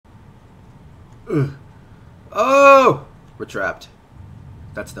Ugh. Oh! We're trapped.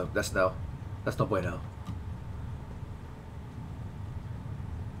 That's no. That's no. That's no bueno.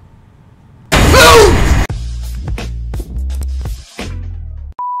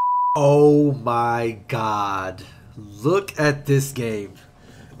 Oh my god. Look at this game.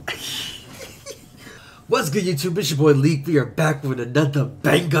 What's good, YouTube? It's your boy Leek. We are back with another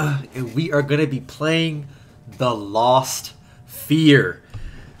banger, and we are going to be playing The Lost Fear.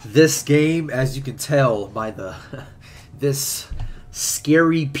 This game, as you can tell by this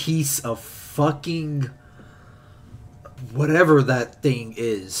scary piece of fucking whatever that thing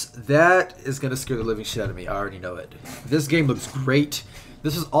is, that is going to scare the living shit out of me. I already know it. This game looks great.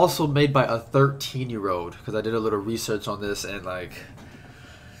 This is also made by a 13-year-old, because I did a little research on this, and like,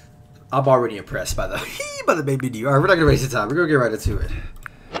 I'm already impressed by the main menu. Alright, we're not going to waste the time. We're going to get right into it.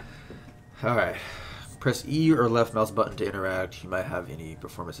 Alright. Press E or left mouse button to interact. You might have any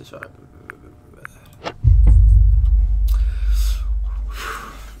performance issue.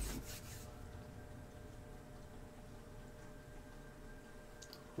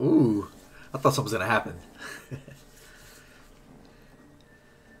 Ooh. I thought something was going to happen.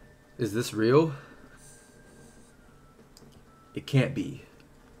 Is this real? It can't be.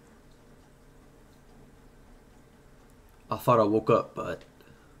 I thought I woke up, but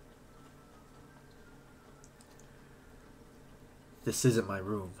this isn't my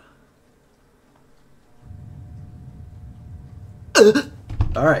room.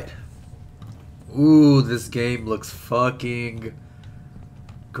 Alright. Ooh, this game looks fucking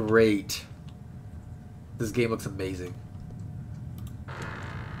great. This game looks amazing.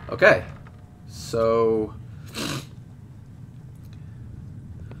 Okay. So what's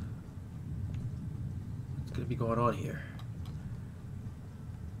gonna be going on here?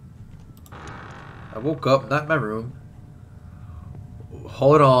 I woke up, not in my room.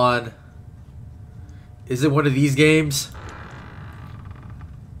 Hold on. Is it one of these games?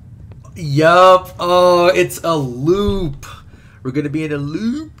 Yup. Oh, it's a loop. We're gonna be in a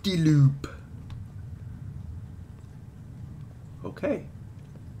loop-de-loop. Okay.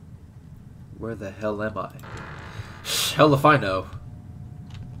 Where the hell am I? Hell if I know.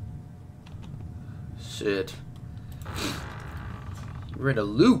 Shit. We're in a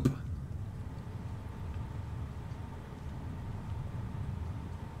loop.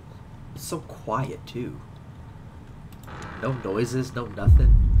 It's so quiet too. No noises, no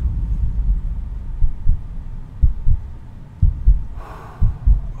nothing.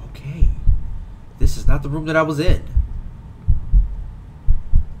 Okay. This is not the room that I was in.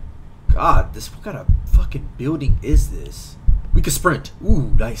 God, what kind of fucking building is this? We can sprint.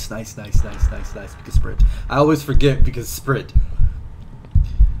 Ooh, nice. We can sprint. I always forget because sprint.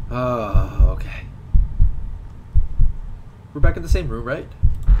 Oh, okay. We're back in the same room, right?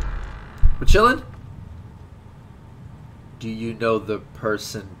 We're chilling? Do you know the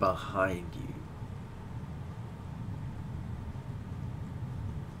person behind you?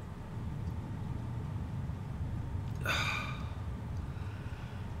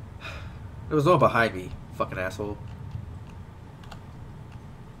 There was no one behind me, fucking asshole.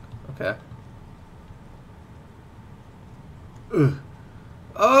 Okay. Ugh.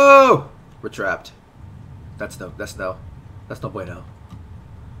 Oh! We're trapped. That's no bueno.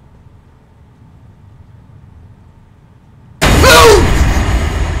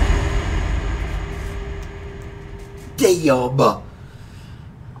 Damn!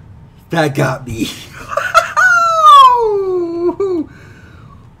 That got me.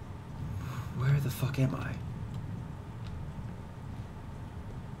 Where the fuck am I?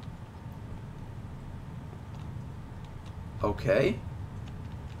 Okay.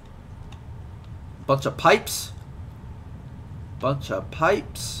 Bunch of pipes.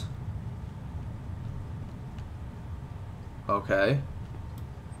 Okay.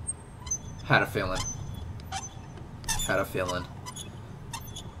 Had a feeling.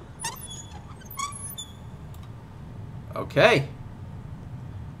 Okay.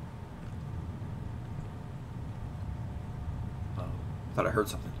 Oh, thought I heard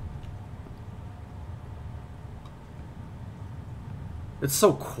something. It's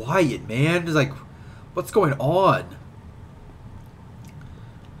so quiet, man. It's like, what's going on?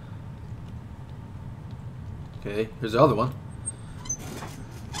 Okay, here's the other one.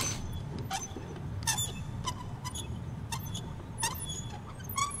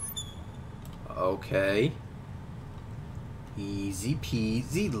 Okay. Easy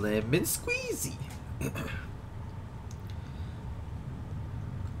peasy lemon squeezy.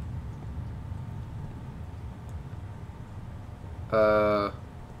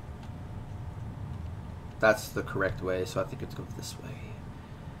 That's the correct way, so I think it's going this way.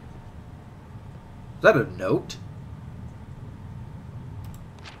 Is that a note?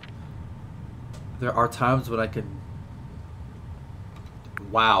 There are times when I can...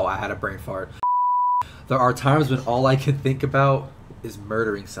 Wow, I had a brain fart. There are times when all I can think about is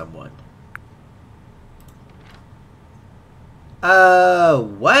murdering someone.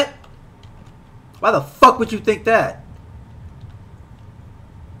 What? Why the fuck would you think that?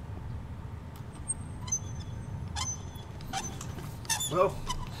 Well,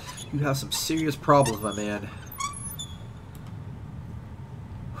 you have some serious problems, my man.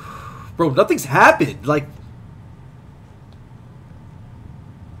 Bro, nothing's happened. Like...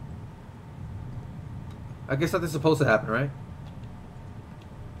 I guess nothing's supposed to happen, right?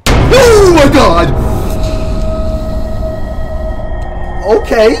 Oh my god!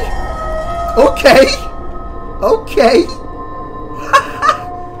 Okay. Okay. Okay.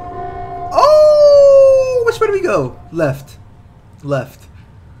 Oh! Which way do we go? Left. Left.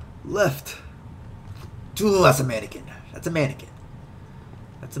 Left. Ooh, that's a mannequin. That's a mannequin.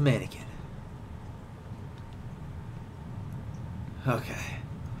 That's a mannequin. Okay.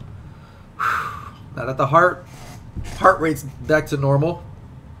 Now that the heart rate's back to normal.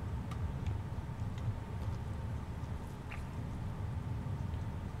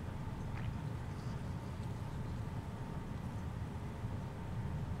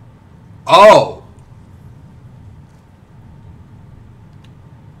 Oh.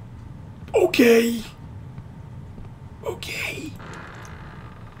 Okay. Okay.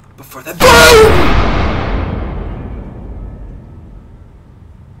 Before that.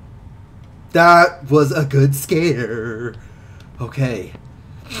 That was a good scare. Okay.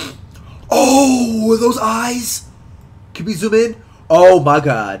 Oh, those eyes. Can we zoom in? Oh my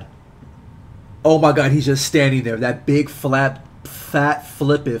god. Oh my god, he's just standing there. That big fat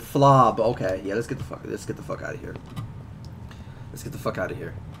flippin' flob. Okay, yeah, let's get the fuck out of here. Let's get the fuck out of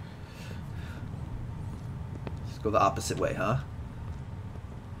here. Let's go the opposite way, huh?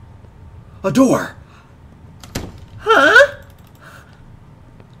 A door. Huh?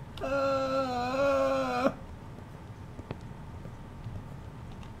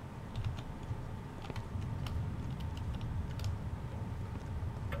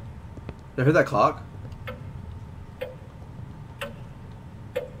 Did I hear that clock?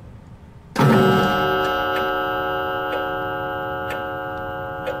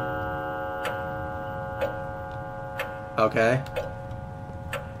 Okay.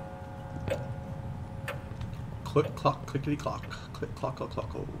 Click clock, clickety clock, click clock, clock, clock.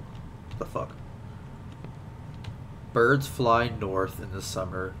 Oh, what the fuck? Birds fly north in the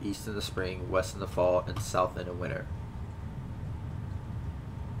summer, east in the spring, west in the fall, and south in the winter.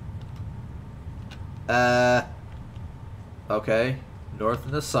 Okay. North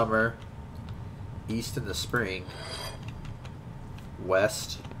in the summer, east in the spring,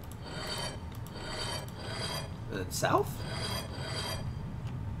 west, and then south?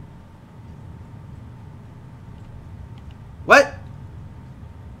 What?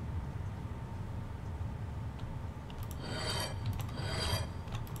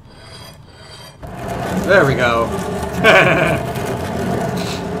 There we go.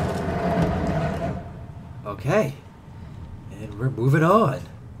 Okay. And we're moving on.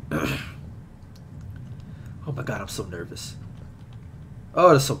 Oh my god, I'm so nervous.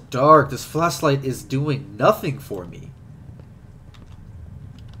 Oh, it's so dark. This flashlight is doing nothing for me.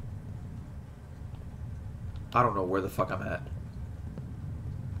 I don't know where the fuck I'm at.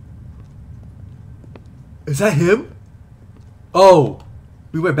 Is that him? Oh,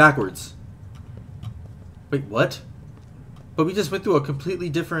 we went backwards. Wait, what? But we just went through a completely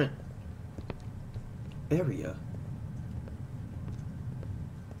different area.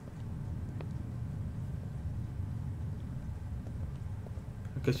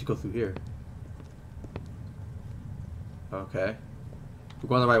 I guess you go through here. Okay. We're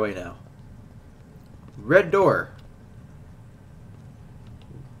going the right way now. Red door.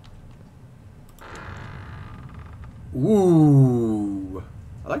 Ooh.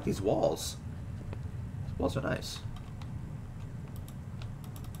 I like these walls. These walls are nice.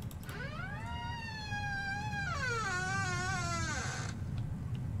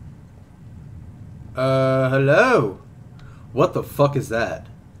 Hello? What the fuck is that?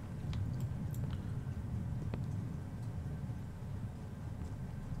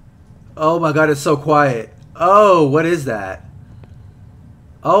 Oh my god, it's so quiet. Oh, what is that?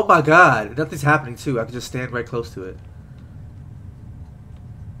 Oh my god, nothing's happening too. I can just stand right close to it.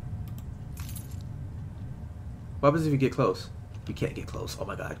 What happens if you get close? You can't get close. Oh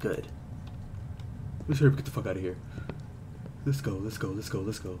my god, good. Let's hurry up, get the fuck out of here. Let's go, let's go, let's go,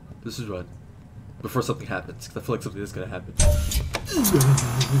 let's go. Let's just run. Before something happens, because I feel like something is gonna happen. I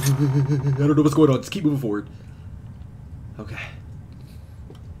don't know what's going on. Just keep moving forward. Okay.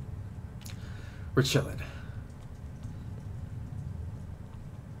 We're chilling.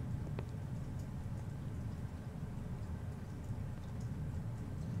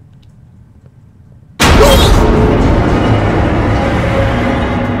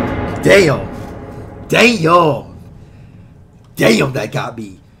 Damn! Damn! Damn, that got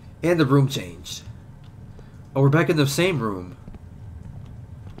me. And the room changed. Oh, we're back in the same room.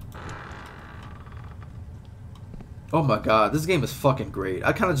 Oh my god, this game is fucking great.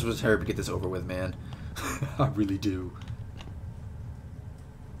 I kind of just was here to get this over with, man. I really do.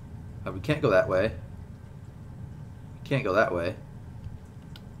 We can't go that way. Can't go that way.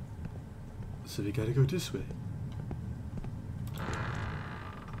 So we gotta go this way.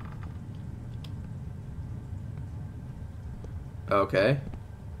 Okay.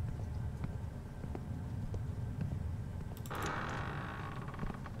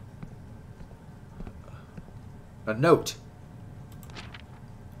 A note.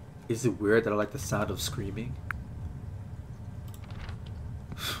 Is it weird that I like the sound of screaming?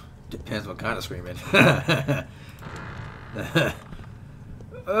 Depends what kind of screaming.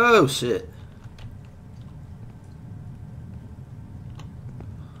 Oh shit.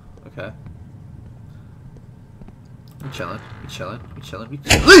 Okay. We chilling. We chilling. We chilling. We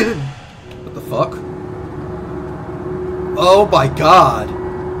chilling. What the fuck? Oh my god.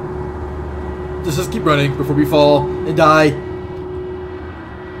 Let's just keep running before we fall and die.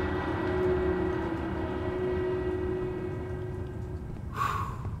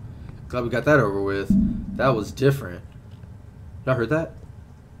 Glad we got that over with. That was different. Y'all heard that?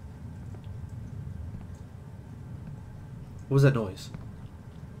 What was that noise?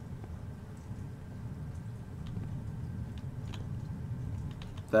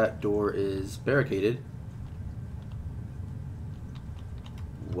 That door is barricaded.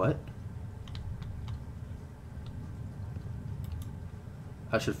 What?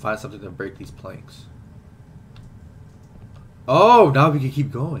 I should find something to break these planks. Oh, now we can keep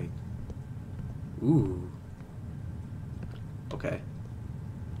going. Ooh. Okay.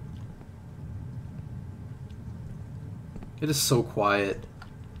 It is so quiet.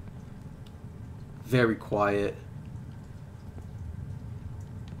 Very quiet.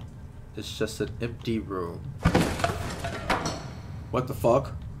 It's just an empty room. What the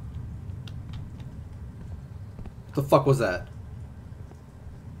fuck? What the fuck was that?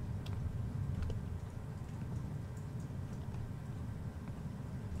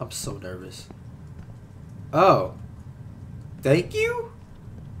 I'm so nervous. Oh. Thank you?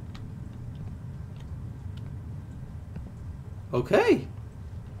 Okay.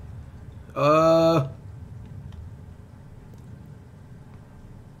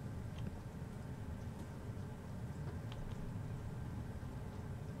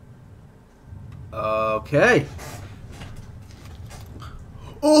 Okay.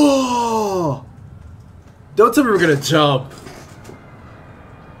 Oh! Don't tell me we're gonna jump.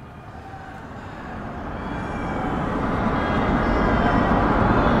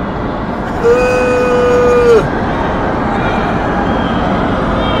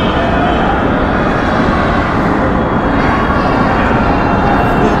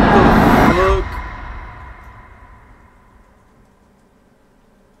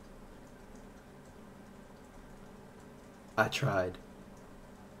 I tried.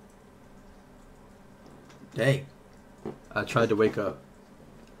 Dang. I tried to wake up.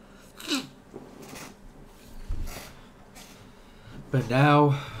 But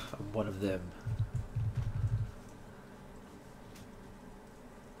now, I'm one of them.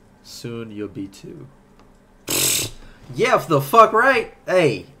 Soon you'll be too. Yeah, the fuck right.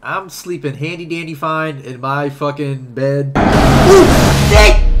 Hey, I'm sleeping handy dandy fine in my fucking bed. Ooh,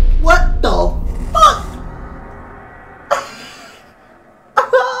 hey! What the fuck?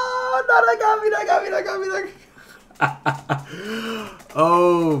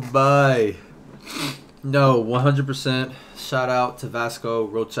 Oh my. No, 100%. Shout out to Vasco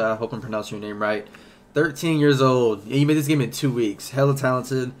Rocha. Hope I'm pronouncing your name right. 13 years old. You made this game in 2 weeks. Hella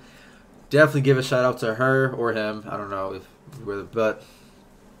talented. Definitely give a shout out to her or him. I don't know if but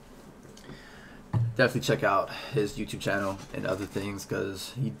definitely check out his YouTube channel and other things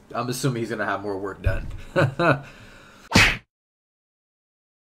because I'm assuming he's gonna have more work done.